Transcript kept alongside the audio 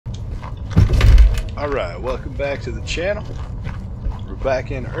Alright, welcome back to the channel. We're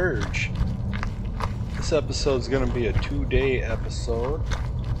back in Urge. This episode's going to be a 2-day episode.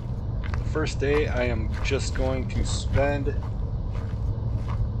 The first day I am just going to spend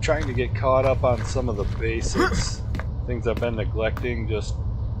trying to get caught up on some of the basics, things I've been neglecting, just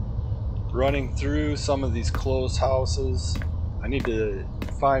running through some of these closed houses. I need to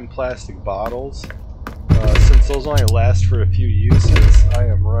find plastic bottles. Since those only last for a few uses, I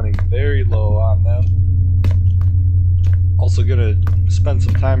am running very low on them. Also gonna spend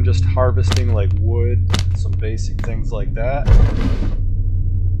some time just harvesting like wood, some basic things like that.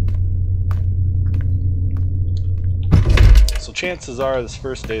 So chances are this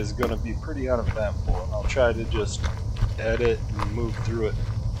first day is gonna be pretty uneventful, and I'll try to just edit and move through it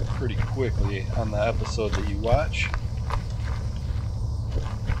pretty quickly on the episode that you watch.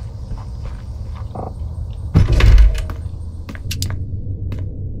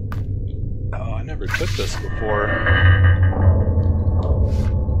 I never took this before.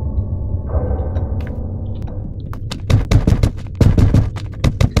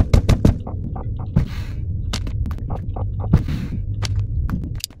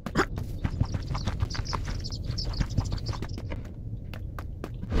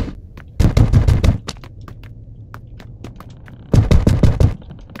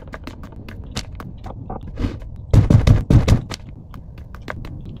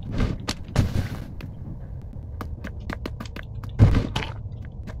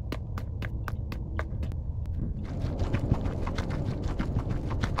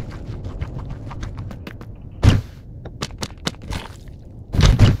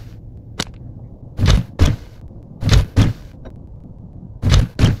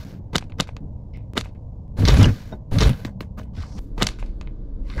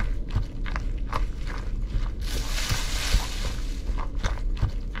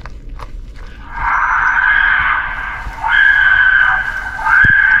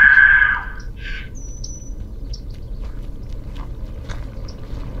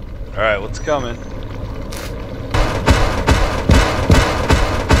 Alright, what's coming?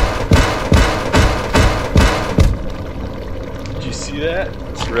 Did you see that?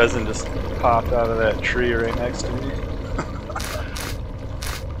 This resin just popped out of that tree right next to me.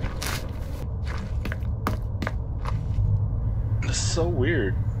 This is so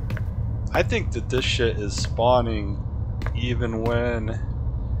weird. I think that this shit is spawning even when...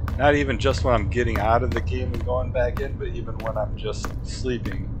 not even just when I'm getting out of the game and going back in, but even when I'm just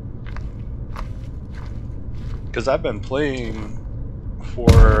sleeping. Because I've been playing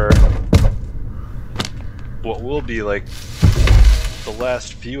for what will be like the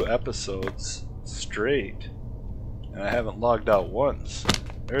last few episodes straight, and I haven't logged out once.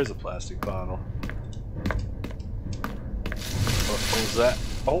 There's a plastic bottle. What was that?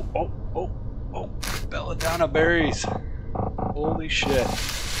 Oh, belladonna berries. Holy shit.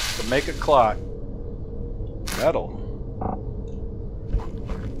 To make a clock. Metal.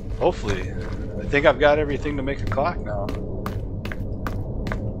 Hopefully. I think I've got everything to make a clock now.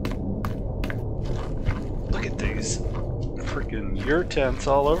 Look at these freaking tents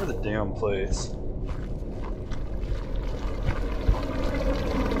all over the damn place.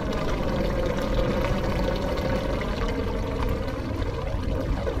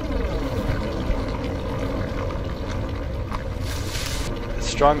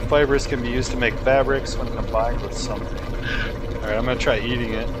 Strong fibers can be used to make fabrics when combined with something. Alright, I'm gonna try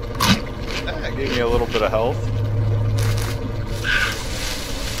eating it. That gave me a little bit of health.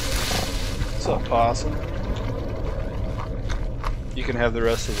 What's up, possum? You can have the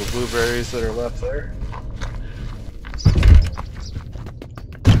rest of the blueberries that are left there.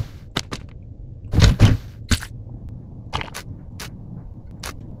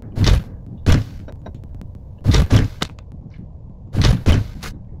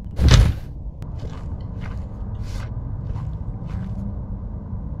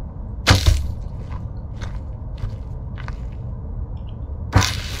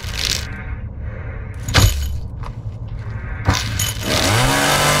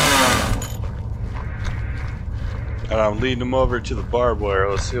 And I'm leading him over to the barbed wire.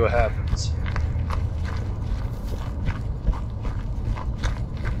 Let's see what happens.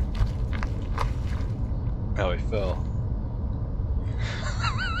 Oh, he fell.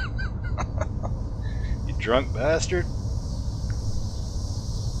 You drunk bastard.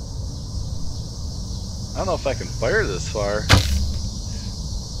 I don't know if I can fire this far.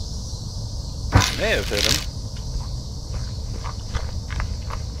 May have hit him.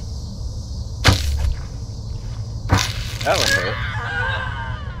 That one hurt.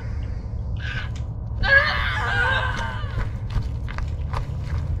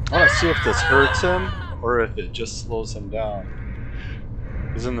 I want to see if this hurts him or if it just slows him down.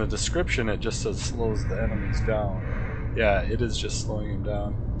 Because in the description it just says slows the enemies down. Yeah, it is just slowing him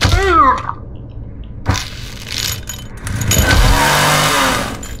down.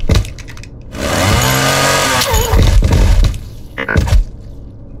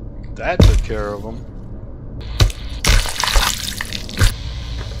 That took care of him.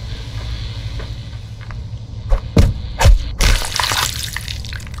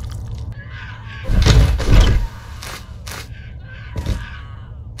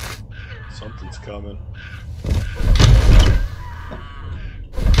 Something's coming.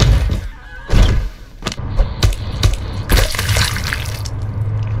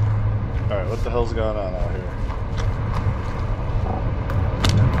 Alright, what the hell's going on out here?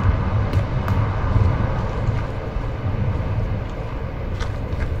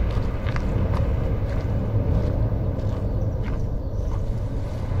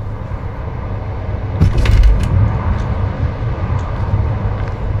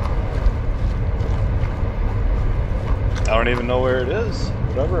 I don't even know where it is,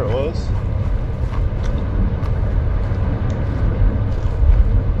 whatever it was.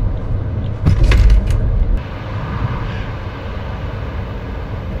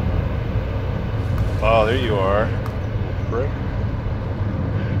 Oh, there you are. Brick.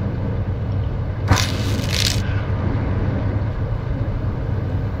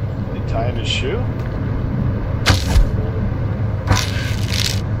 They tying his shoe?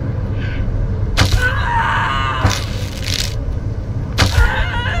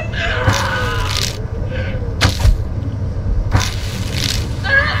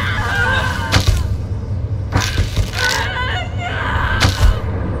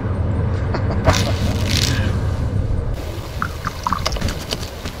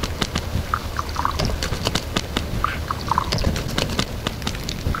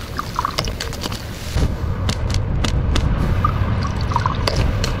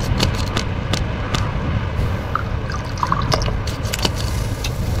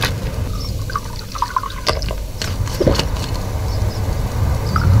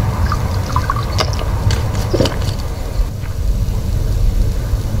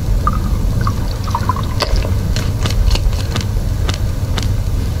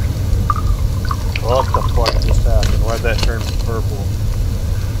 What the fuck just happened? Why'd that turn purple?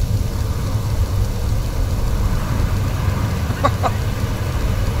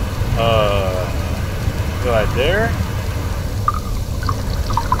 Do I dare?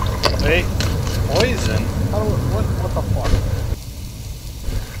 Hey, poison? What the fuck?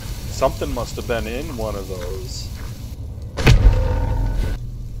 Something must have been in one of those.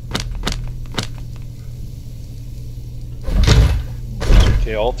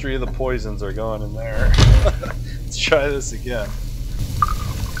 Okay, all three of the poisons are going in there. Let's try this again.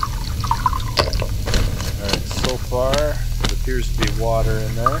 Alright, so far, it appears to be water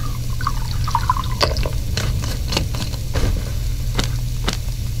in there.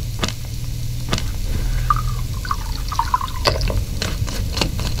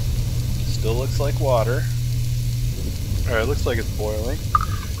 Still looks like water. Alright, looks like it's boiling.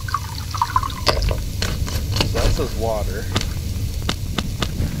 So that says water.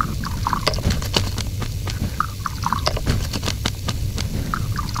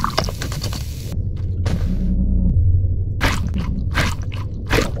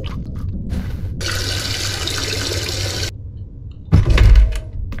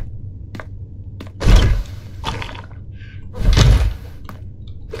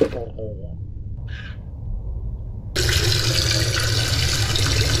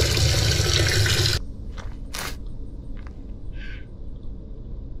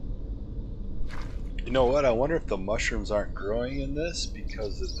 You know what? I wonder if the mushrooms aren't growing in this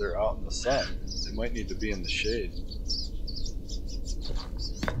because they're out in the sun. They might need to be in the shade.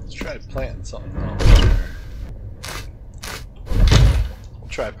 Let's try planting something else there. We'll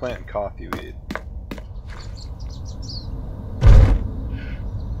try planting coffee weed.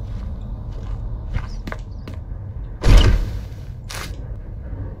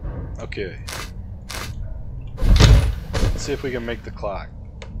 Okay. Let's see if we can make the clock.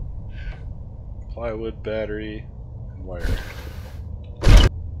 Plywood, battery, and wire.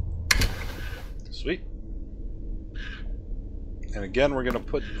 Sweet. And again, we're going to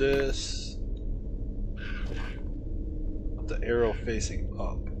put this with the arrow facing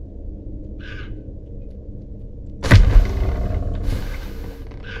up.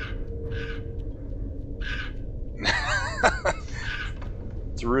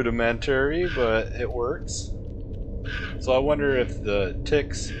 It's rudimentary, but it works. So I wonder if the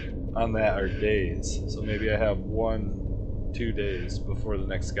ticks on that are days. So maybe I have 1, 2 days before the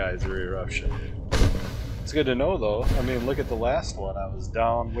next geyser eruption. It's good to know though. I mean, look at the last one. I was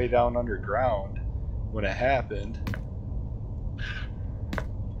down, way down underground when it happened.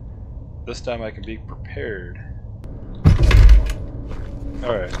 This time I can be prepared.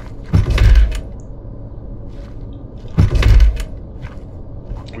 Alright.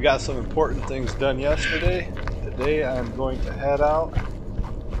 We got some important things done yesterday. Today I'm going to head out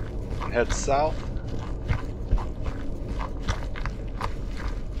and head south.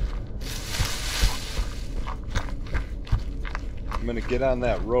 I'm going to get on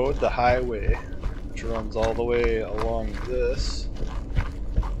that road, the highway, which runs all the way along this,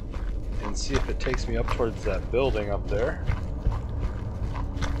 and see if it takes me up towards that building up there.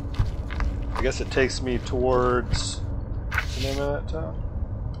 I guess it takes me towards, what's the name of that town?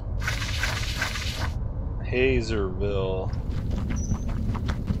 Hazerville.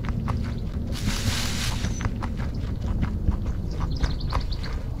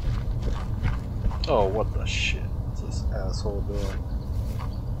 Oh, what the shit is this asshole doing?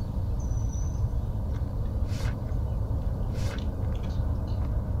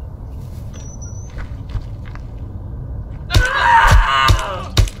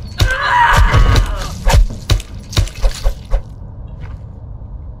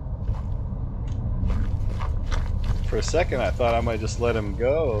 For a second I thought I might just let him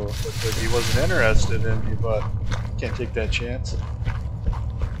go, because he wasn't interested in me, but can't take that chance.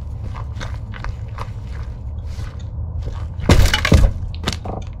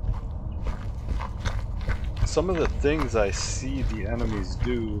 Some of the things I see the enemies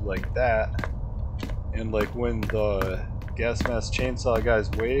do like that, and like when the gas mask chainsaw guys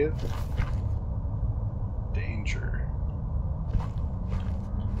wave, danger.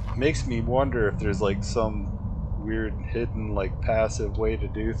 Makes me wonder if there's like some weird hidden like passive way to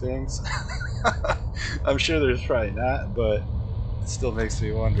do things. I'm sure there's probably not, but it still makes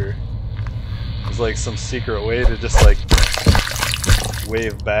me wonder. There's like some secret way to just like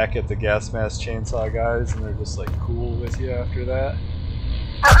wave back at the gas mask chainsaw guys and they're just like cool with you after that.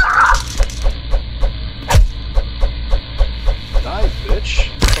 Die, bitch!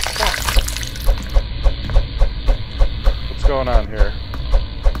 What the fuck? What's going on here?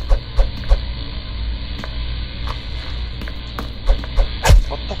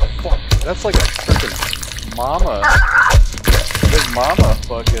 What the fuck? That's like a freaking mama. Big mama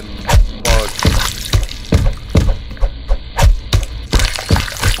fucking bug.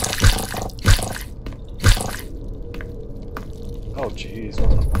 Oh jeez,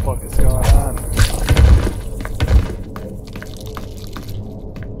 what the fuck is going on?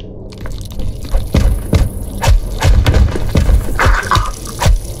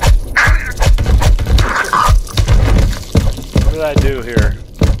 What did I do here?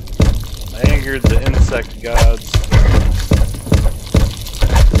 I angered the insect gods.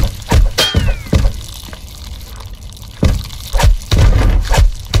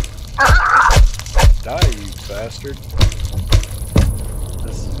 Die, you bastard.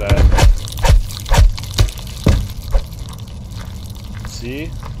 This is bad.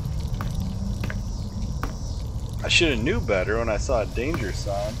 See? I should have knew better when I saw a danger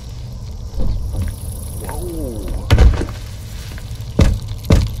sign. Whoa.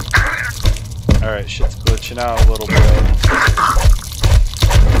 Alright, shit's glitching out a little bit.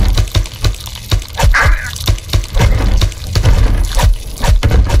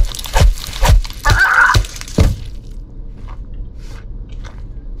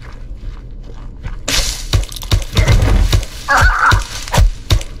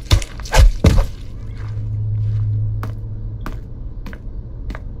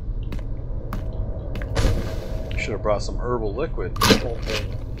 Should have brought some herbal liquid.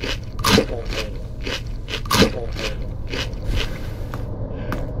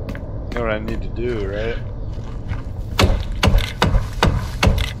 You know what I need to do, right?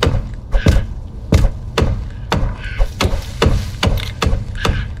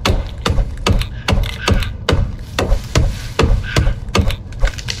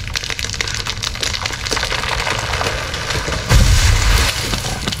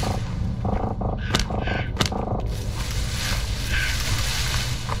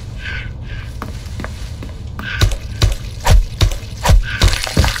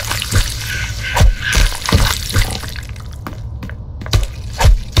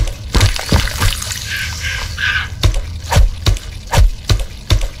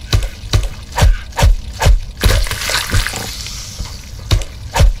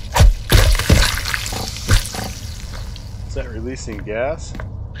 Is that releasing gas?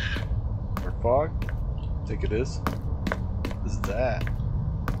 Or fog? I think it is. What is that?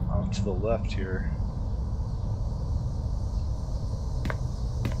 Off to the left here.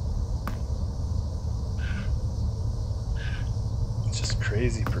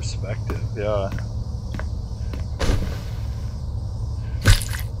 crazy perspective, yeah.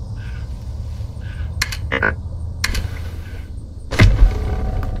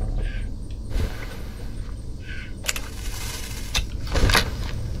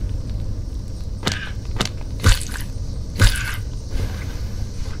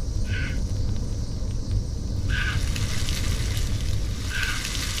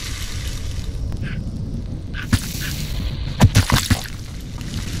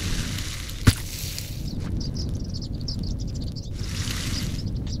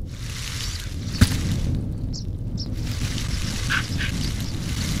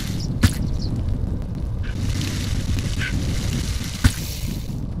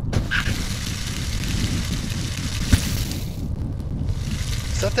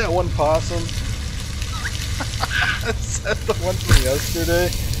 Is that one possum? Is that the one from yesterday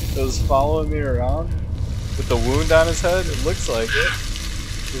that was following me around with the wound on his head? It looks like it.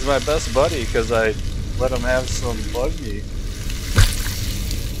 He's my best buddy because I let him have some bug meat.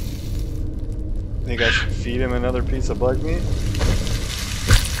 Think I should feed him another piece of bug meat?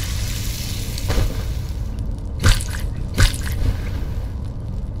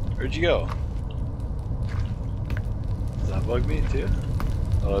 Where'd you go? Is that bug meat too?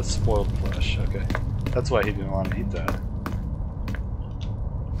 Oh, that's spoiled flesh. Okay. That's why he didn't want to eat that.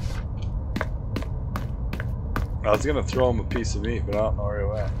 I was gonna throw him a piece of meat, but I don't know where he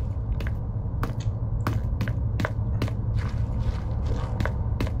went.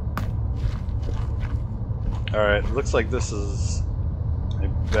 Alright, looks like this is a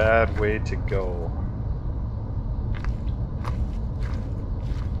bad way to go.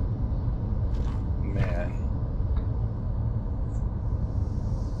 Man.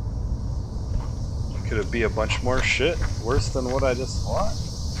 Could it be a bunch more shit worse than what I just fought?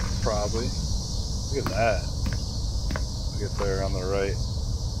 Probably. Look at that. Look at there on the right.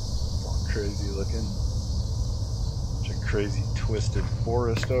 It's all crazy looking. Such a crazy twisted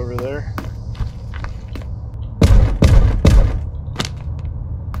forest over there.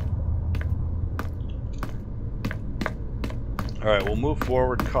 Alright, we'll move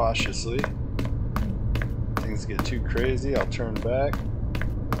forward cautiously. If things get too crazy, I'll turn back.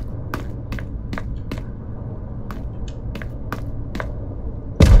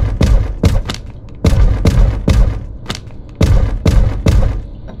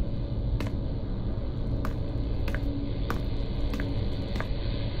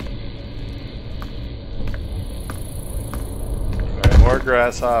 Alright, more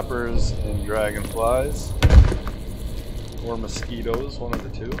grasshoppers and dragonflies. Or mosquitoes, one of the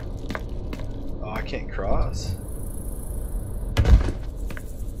two. Oh, I can't cross.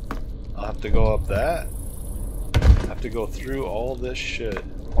 I'll have to go up that. I have to go through all this shit.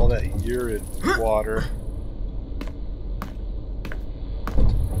 All that urine water.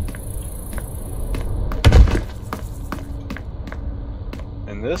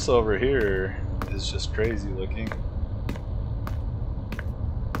 And this over here is just crazy looking.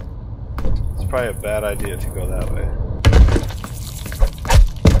 It's probably a bad idea to go that way.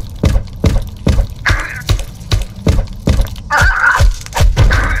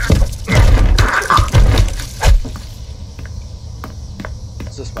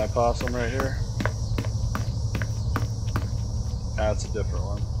 Is this my possum right here? That's a different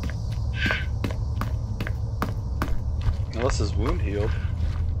one. Unless his wound healed.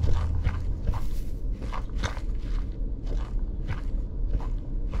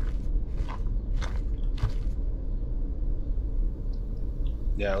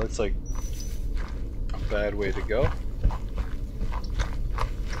 Yeah, it looks like a bad way to go.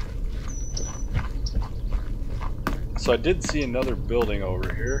 So I did see another building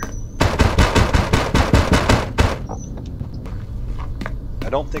over here. I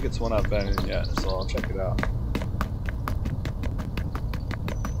don't think it's one I've been in yet, so I'll check it out.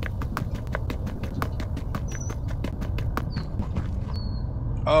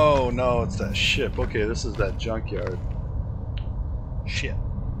 Oh no, it's that ship. Okay, this is that junkyard. Shit.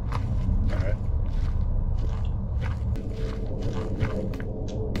 Alright.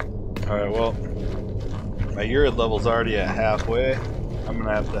 Alright, well, my urine level's already at halfway. I'm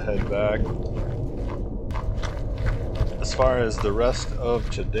gonna have to head back. As far as the rest of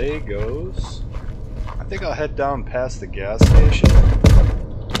today goes, I think I'll head down past the gas station.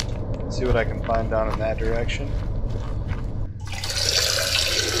 See what I can find down in that direction.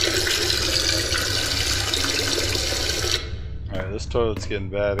 Alright, this toilet's getting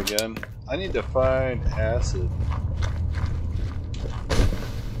bad again. I need to find acid.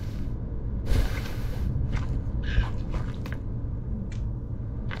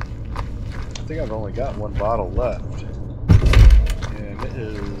 I think I've only got one bottle left. And and it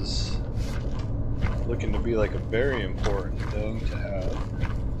is looking to be like a very important thing to have.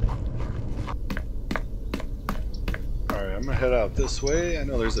 Alright, I'm gonna head out this way. I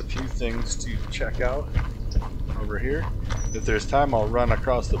know there's a few things to check out over here. If there's time, I'll run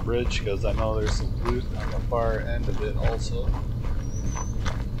across the bridge because I know there's some loot on the far end of it also.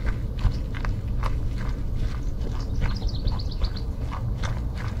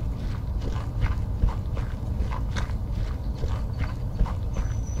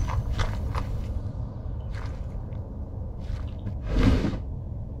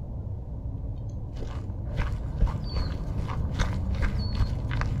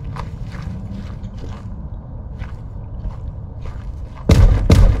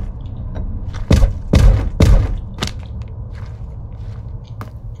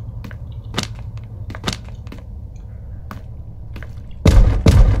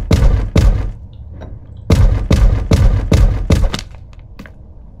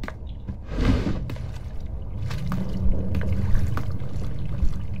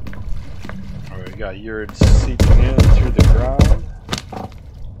 Got yurds seeping in through the ground.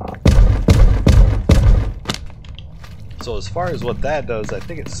 So as far as what that does, I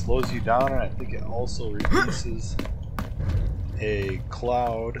think it slows you down, and I think it also releases a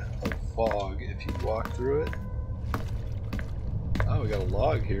cloud of fog if you walk through it. Oh, we got a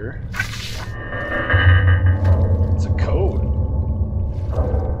log here. It's a code.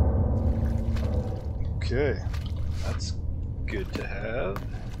 Okay, that's good to have.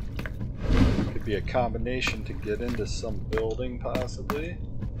 Could be a combination to get into some building, possibly.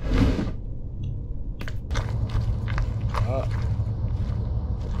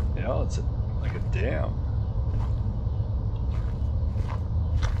 Yeah, it's like a dam.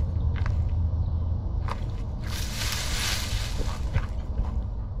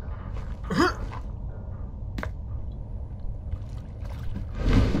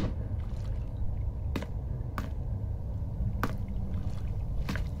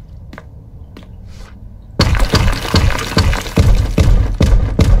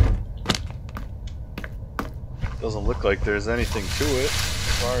 Doesn't look like there's anything to it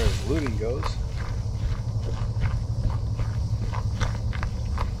as far as looting goes.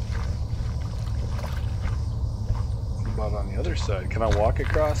 What about on the other side? Can I walk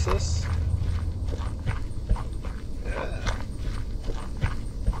across this? Yeah.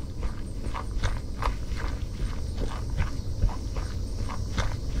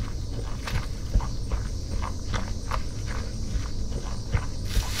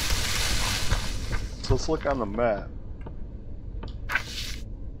 So let's look on the map.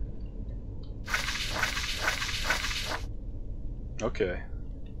 Okay.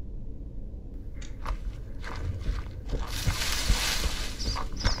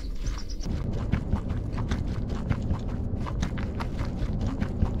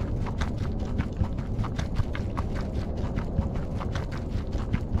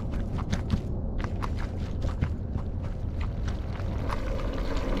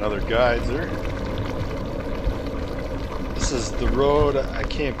 Another geyser. This is the road I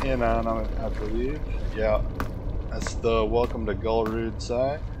came in on, I believe. Yeah, that's the Welcome to Gullrood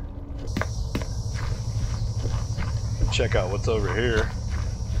sign. Check out what's over here.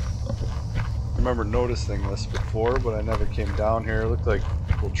 I remember noticing this before, but I never came down here. It looked like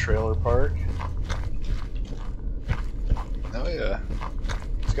a little trailer park. Oh yeah,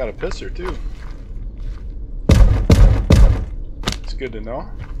 it's got a pisser too. It's good to know.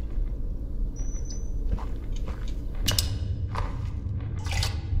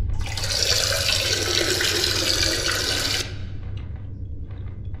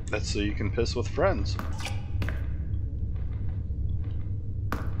 That's so you can piss with friends.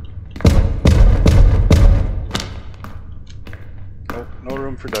 Oh, no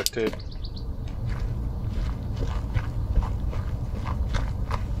room for duct tape.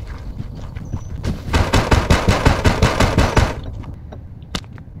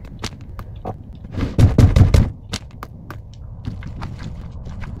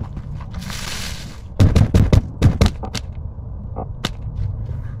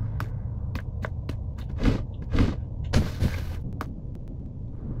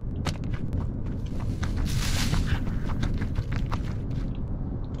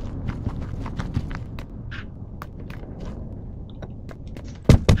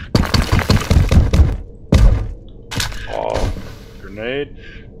 Grenade.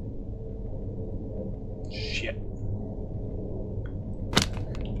 Shit.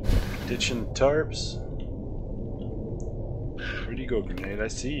 Ditching tarps. Where'd you go, grenade? I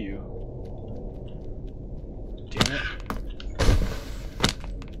see you. Damn it.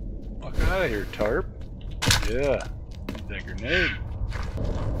 Fuck out of here, tarp. Yeah. Need that grenade.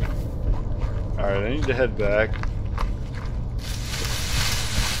 Alright, I need to head back.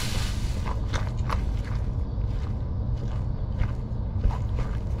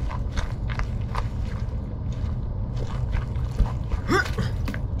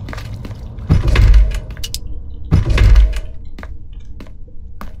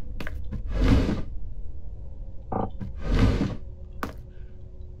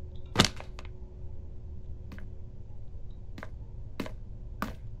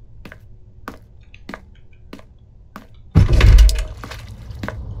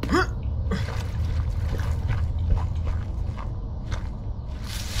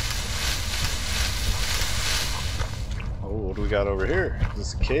 What do we got over here? Is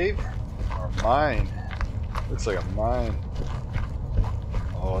this a cave? Or a mine? Looks like a mine.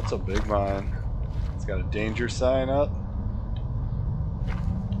 Oh, it's a big mine. It's got a danger sign up.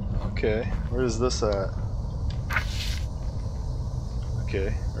 Okay, where is this at?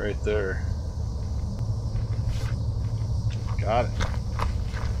 Okay, right there. Got it.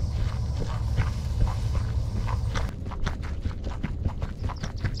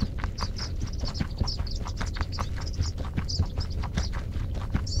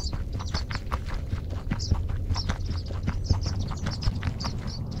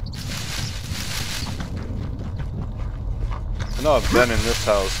 I know I've been in this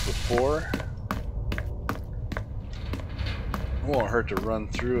house before. It won't hurt to run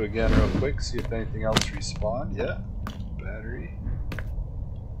through again real quick, see if anything else respawned. Yeah. Battery.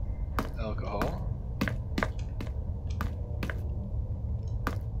 Alcohol.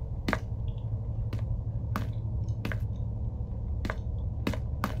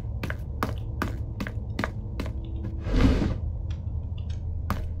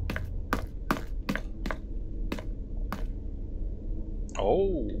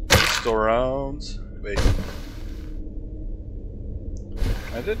 Oh, pistol rounds. Wait.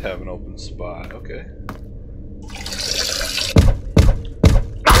 I did have an open spot, okay.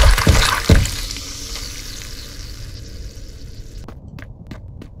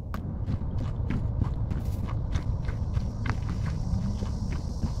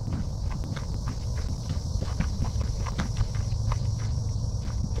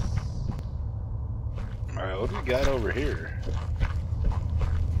 Alright, what do we got over here?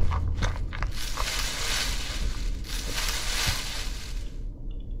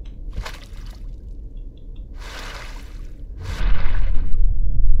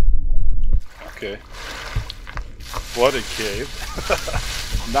 Okay. What a cave.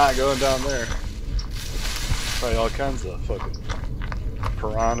 Not going down there. Probably all kinds of fucking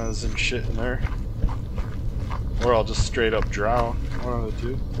piranhas and shit in there. Or I'll just straight up drown. One of the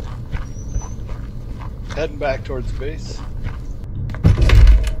two. Heading back towards base.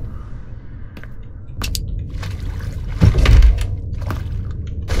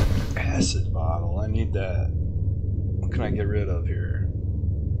 Acid bottle. I need that. What can I get rid of here?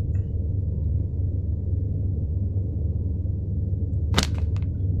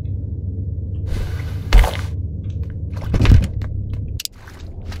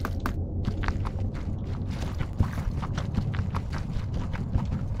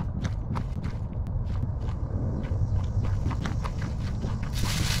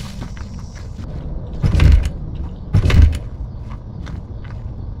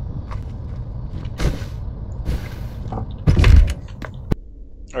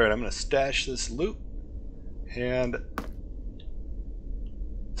 Alright, I'm going to stash this loot, and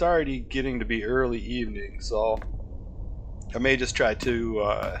it's already getting to be early evening, so I may just try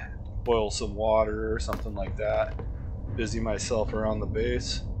to boil some water or something like that, busy myself around the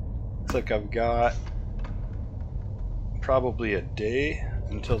base. Looks like I've got probably a day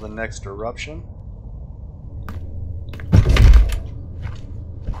until the next eruption.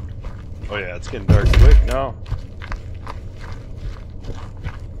 Oh yeah, it's getting dark quick now.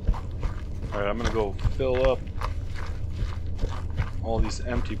 Alright, I'm gonna go fill up all these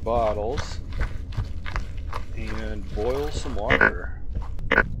empty bottles and boil some water.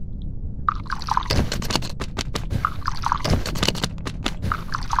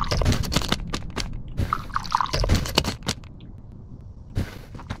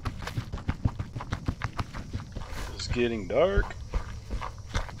 It's getting dark.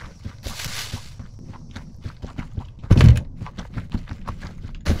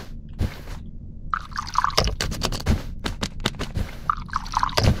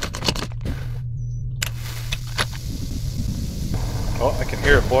 Oh, I can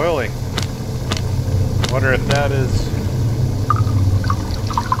hear it boiling. Wonder if that is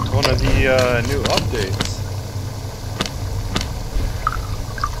one of the new updates.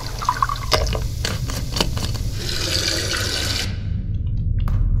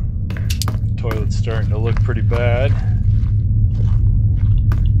 pretty bad.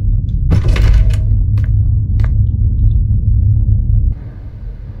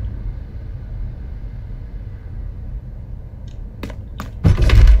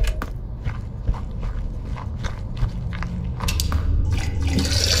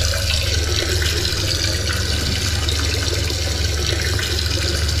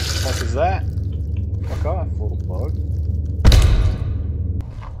 What is that? Fuck off, little bug.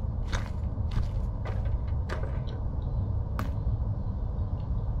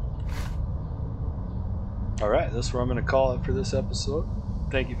 Alright, that's where I'm going to call it for this episode.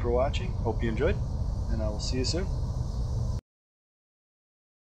 Thank you for watching. Hope you enjoyed, and I will see you soon.